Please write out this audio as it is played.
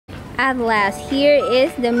At last, here is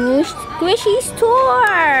the Moosh Squishy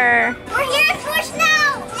store. We're here at Moosh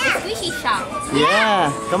now. Yeah. Squishy shop. Yeah,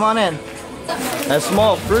 come on in. A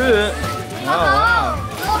small fruit. Oh, wow.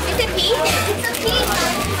 Oh, is it peach? It's a peach.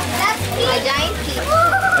 That's peach. A giant peach.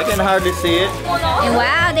 I can hardly see it. And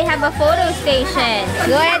wow, they have a photo station.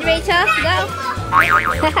 Go ahead, Rachel. Go.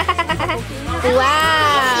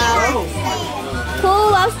 Wow.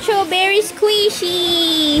 Full of strawberry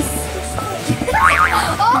squishies.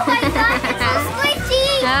 Oh my god, it's so squishy.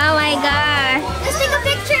 Oh my god. Let's take a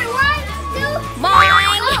picture. 1, 2,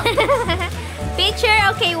 Boing. Picture?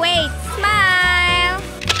 Okay, wait. Smile.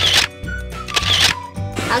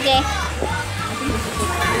 Okay.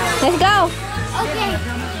 Let's go. Okay.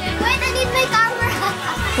 Wait, I need my camera.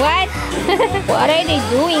 What? What are they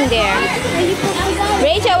doing there?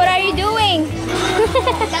 Rachel, what are you doing?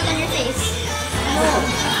 Tug on your face.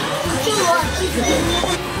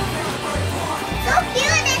 So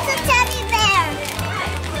cute, it's a teddy bear.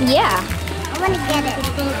 Yeah. I want to get it.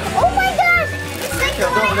 Oh my gosh! It's like the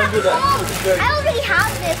one I have at home. I already have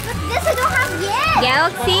this, but this I don't have yet.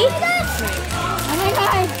 Galaxy? Oh my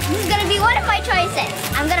god. This is going to be one of my choices.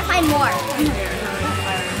 I'm going to find more.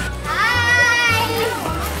 Hi!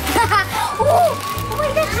 Oh my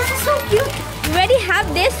gosh, this is so cute. You already have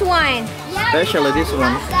this one. Yeah, Especially this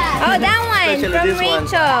one. Oh, that one Especially from this one.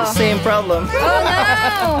 Rachel. Same problem. Oh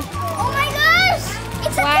no! Oh my gosh!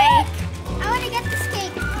 It's a Why? cake! I want to get this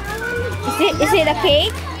cake. Is it a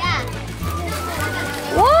cake? Yeah.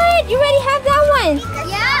 What? You already have that one?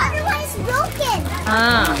 Yeah. The other one is broken.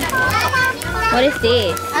 Ah. What is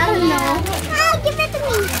this? I don't know. Oh, give it to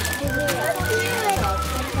me.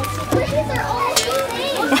 These are all the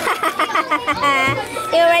same.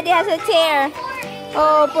 It already has a tear.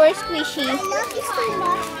 Oh, poor squishy. I love this so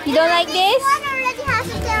much. You don't like this? This one already has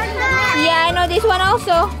a tear. Yeah, I know this one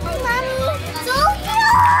also. Hi, Mommy. So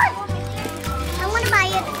cute. I want to buy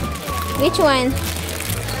it. Which one?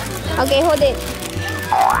 Okay, hold it.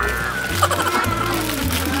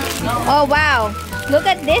 Oh, wow. Look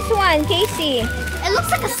at this one, Kaycee. It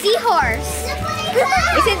looks like a seahorse.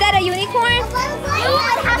 Isn't that a unicorn?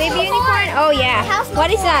 Baby unicorn? Oh, yeah.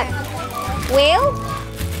 What is that? Whale?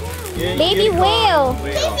 Baby whale.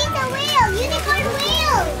 This is a whale. Unicorn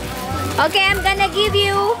whale. Okay, I'm gonna give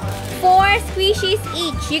you 4 squishies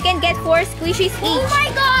each. You can get 4 squishies Oh each. my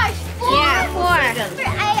gosh. 4. Yeah, 4.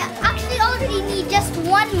 I actually already need just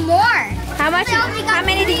one more. How much? I only got How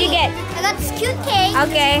many did you 3. get? I got this cute cake.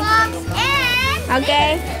 Okay. Box, and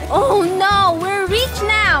Okay. Oh no, we're rich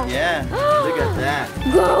now. Yeah, look at that.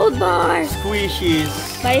 Gold bars. Squishies.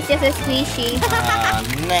 But it's just a squishy. Oh,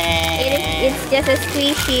 man. It's just a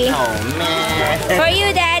squishy. Oh, man. For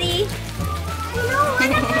you, Daddy. you know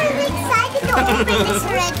what? I'm really excited to open this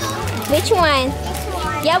already. Which one? This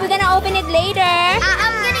one. Yeah, we're gonna open it later.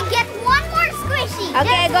 I'm gonna get one more squishy.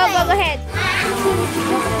 Okay, Just go wait. ahead.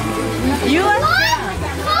 You are What?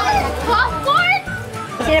 Oh, popcorn?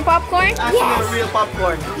 Is it a popcorn? a real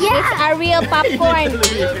popcorn. It's a real popcorn.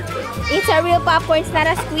 It's a real popcorn. It's not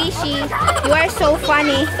a squishy. You are so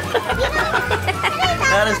funny.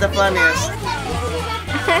 That is the funniest.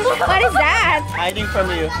 What is that? Hiding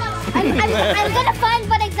from you. I'm gonna find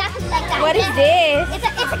one exactly like that. What is this? It's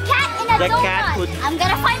a cat in a The donut. cat food. I'm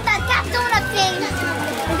gonna find that cat donut thing.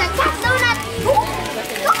 It's a cat donut.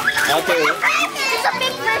 Okay. It's a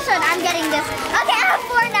big version. I'm getting this. Okay, I have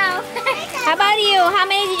 4 now. How about you? How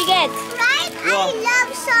many did you get? Right? Wow. I love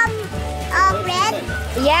some bread.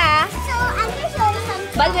 Yeah, So I'm gonna show you some.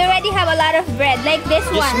 but we already have a lot of bread, like this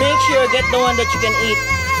Just one. make sure you get the one that you can eat.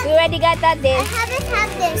 We already got that I this. haven't had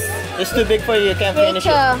this. It's too big for you. You can't finish it.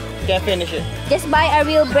 Rachel, Can't finish it. just buy a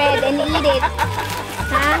real bread and eat it.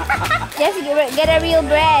 Huh? Just get a real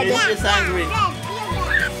bread. It's just hungry. Bread.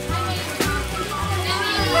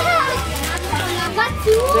 Got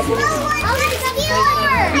 2. Oh, that's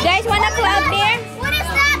cute. You guys want a cloud bear? What is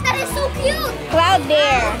that? That is so cute. Cloud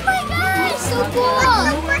bear. Oh my gosh, so cool.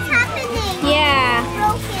 Look what's happening. Yeah.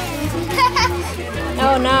 Broken.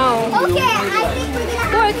 Oh no. Okay, I think we're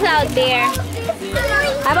gonna Poor cloud bear.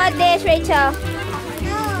 How about this, Rachel?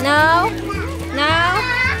 No? No?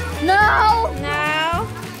 No. No?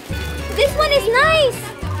 This one is nice.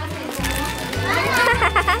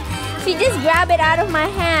 She just grabbed it out of my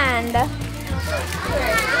hand.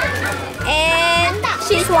 And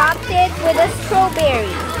she swapped it with a strawberry.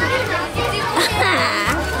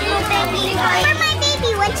 For my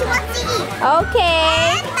baby, what you want to eat?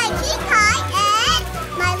 Okay. And my key tie and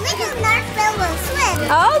my little Nerf will swim.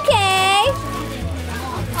 Okay.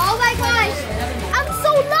 Oh my gosh, I'm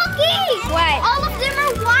so lucky. What? All of them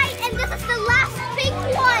are white and this is the last pink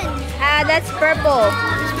one. Ah, that's purple.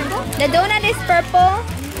 The donut is purple.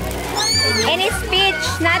 And it's peach,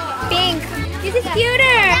 not pink. This is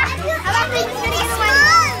cuter. How about pink?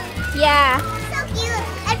 Small. Yeah. So cute.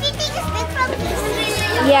 Everything is big from pink.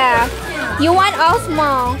 Yeah. You want all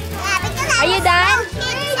small. Yeah, because Are you done?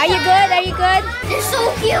 Are you good? Are you good? They're so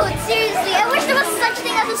cute. Seriously, I wish there was such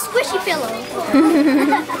thing as a squishy pillow. You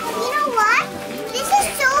know what? This is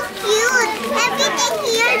so cute. Everything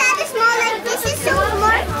here that is small like this is so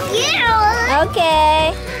more cute.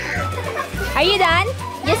 Okay. Are you done?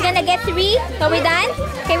 Just gonna get 3? Are we done?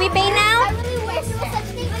 Can we pay now? I really wish there was such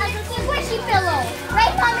thing as a squishy pillow.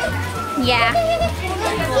 Right, Mommy? Yeah.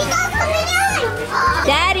 He's all coming on.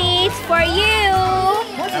 Daddy, it's for you.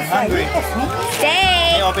 I'm hungry. Can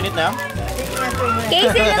Steak. you open it now?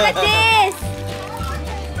 Kaycee, look at this.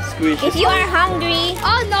 Squish. If you are hungry.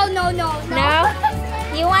 Oh, no. No?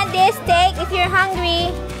 You want this steak if you're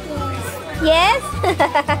hungry? Yes?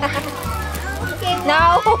 Okay,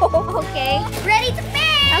 No? Okay. ready to pay.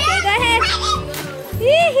 Okay, go ahead.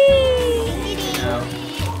 Yee-hee.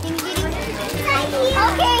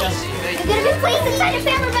 Okay, you're gonna be placed inside the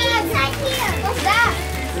paper bag. Inside here. What's that?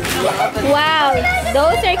 Wow,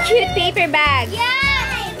 those are cute paper bags. Yeah.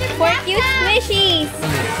 For cute squishies.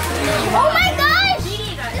 Oh my gosh!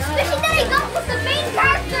 The squishy that I got was the main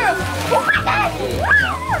character. Oh my gosh!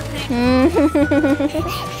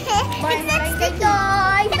 It's that sticker.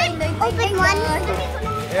 Can I open one?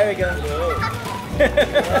 There we go.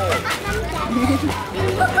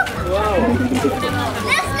 Wow.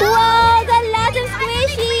 Let's go. Whoa, got lots of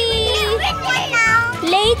squishies.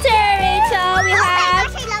 Later, Rachel, we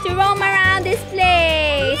have to roam around this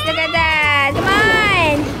place. Look at that. Come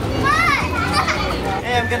on.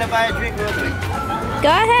 Hey, I'm gonna buy a drink real quick. Go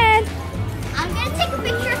ahead. I'm gonna take a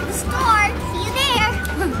picture of the store. See you there.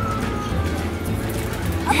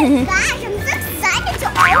 Oh my gosh, I'm so excited to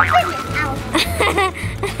open it out.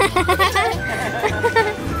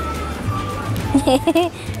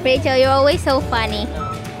 Rachel, you're always so funny.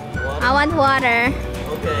 I want water.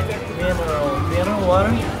 Okay. Mineral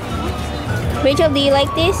water. Rachel, do you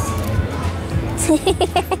like this? You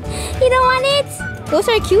don't want it? Those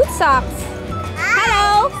are cute socks.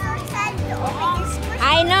 Hello. I'm so excited to open this squishy.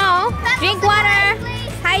 I know. Drink water.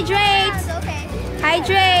 Hydrate. Okay.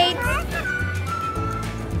 Hydrate.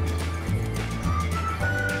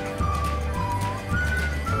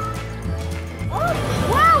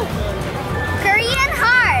 Wow! Korean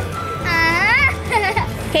heart!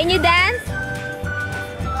 Can you dance?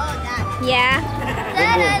 Oh, that. Yeah.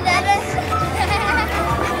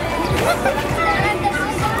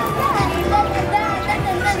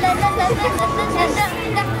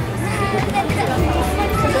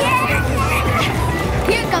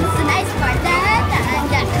 Here comes the nice part.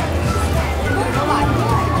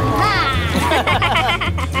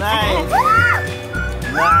 Nice. Nice.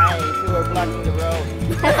 You were blocking the road.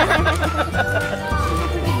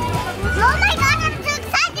 Oh my god, I'm so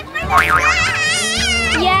excited for the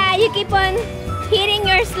slime! Yeah, you keep on hitting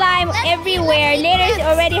your slime everywhere. Later it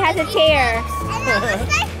already has a tear.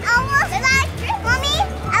 And almost like, Mommy,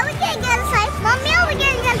 are we gonna get a slime? Mommy, are we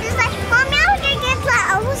gonna get this slime? Mommy, are we gonna get slime?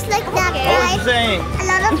 Almost like that, Okay. What was right? you saying? A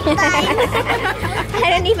lot of times. I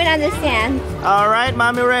don't even understand. All right,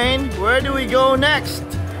 Mommy Rain. Where do we go next?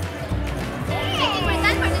 We're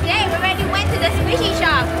done for today. We already went to the squishy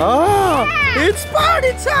shop. Oh, it's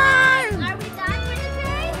party time! Are we done for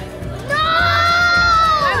today? Where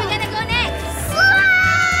are we No! gonna go next? Slime!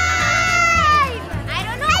 I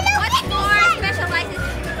don't know what store specializes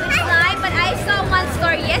with slime, but I saw one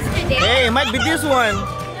store yesterday. Hey, it might be this one.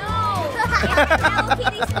 No, it's a Hello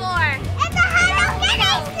Kitty store. It's a Hello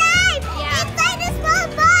Kitty slime! Yeah. Inside a small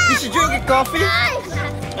box! Did you drink your coffee?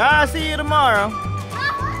 Ah, see you tomorrow.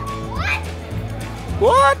 What?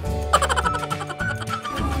 What?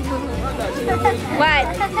 What?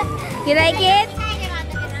 You like it?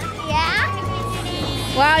 Yeah?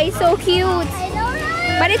 Wow, it's so cute. I know,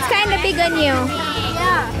 right? But it's kind of big on you.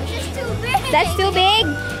 Yeah. It's too big. That's too big?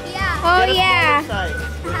 Yeah. Oh, Get a yeah. smaller size.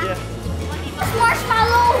 Yeah.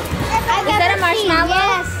 Marshmallow. Is that a marshmallow?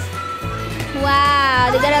 Yes. Wow,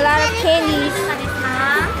 they got a lot of candies.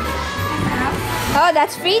 Oh,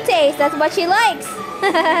 that's free taste. That's what she likes.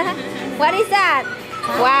 What is that?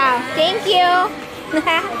 Wow, thank you.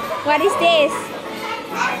 What is this?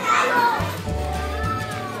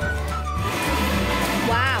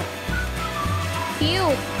 Wow.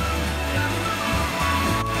 Cute.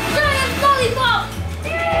 Giant lollipop.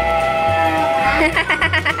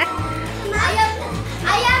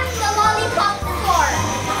 I am the lollipop store.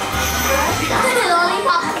 The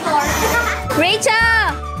lollipop store. Rachel,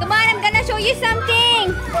 come on, I'm gonna show you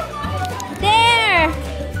something. There.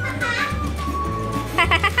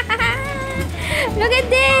 Look at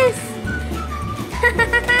this.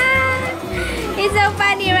 It's so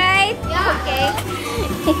funny, right? Yeah. Okay.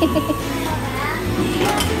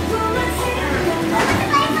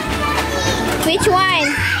 Which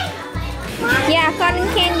one?